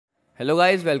Hello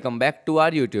guys, welcome back to our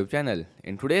YouTube channel.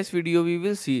 In today's video we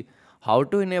will see how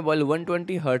to enable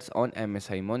 120Hz on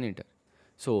MSI monitor.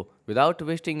 So without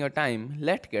wasting your time,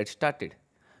 let's get started.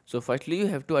 So firstly you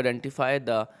have to identify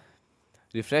the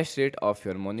refresh rate of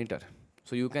your monitor.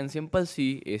 So you can simply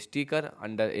see a sticker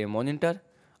under a monitor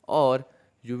or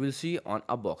you will see on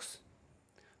a box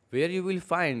where you will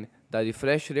find the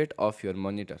refresh rate of your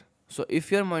monitor. So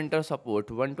if your monitor support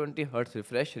 120Hz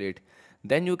refresh rate,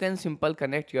 then you can simply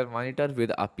connect your monitor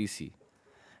with a PC.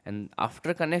 And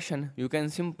after connection, you can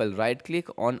simply right click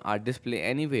on our display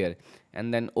anywhere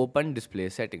and then open display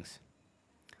settings,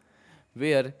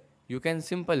 where you can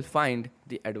simply find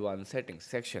the advanced settings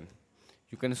section.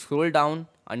 You can scroll down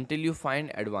until you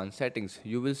find advanced settings.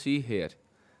 You will see here.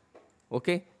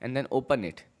 Okay, and then open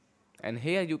it. And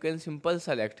here you can simply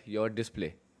select your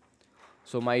display.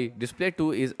 So my display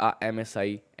 2 is a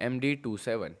MSI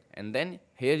MD27, and then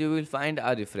here you will find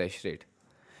a refresh rate.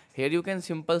 Here you can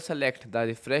simply select the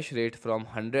refresh rate from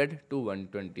 100 to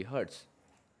 120 Hz.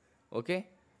 Okay,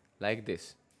 like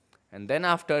this. And then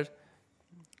after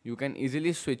you can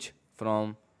easily switch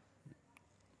from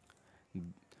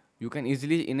you can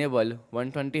easily enable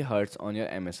 120 Hz on your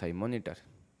MSI monitor.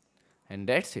 And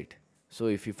that's it. So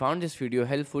if you found this video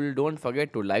helpful, don't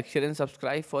forget to like, share and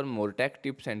subscribe for more tech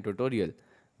tips and tutorial.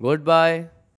 Goodbye.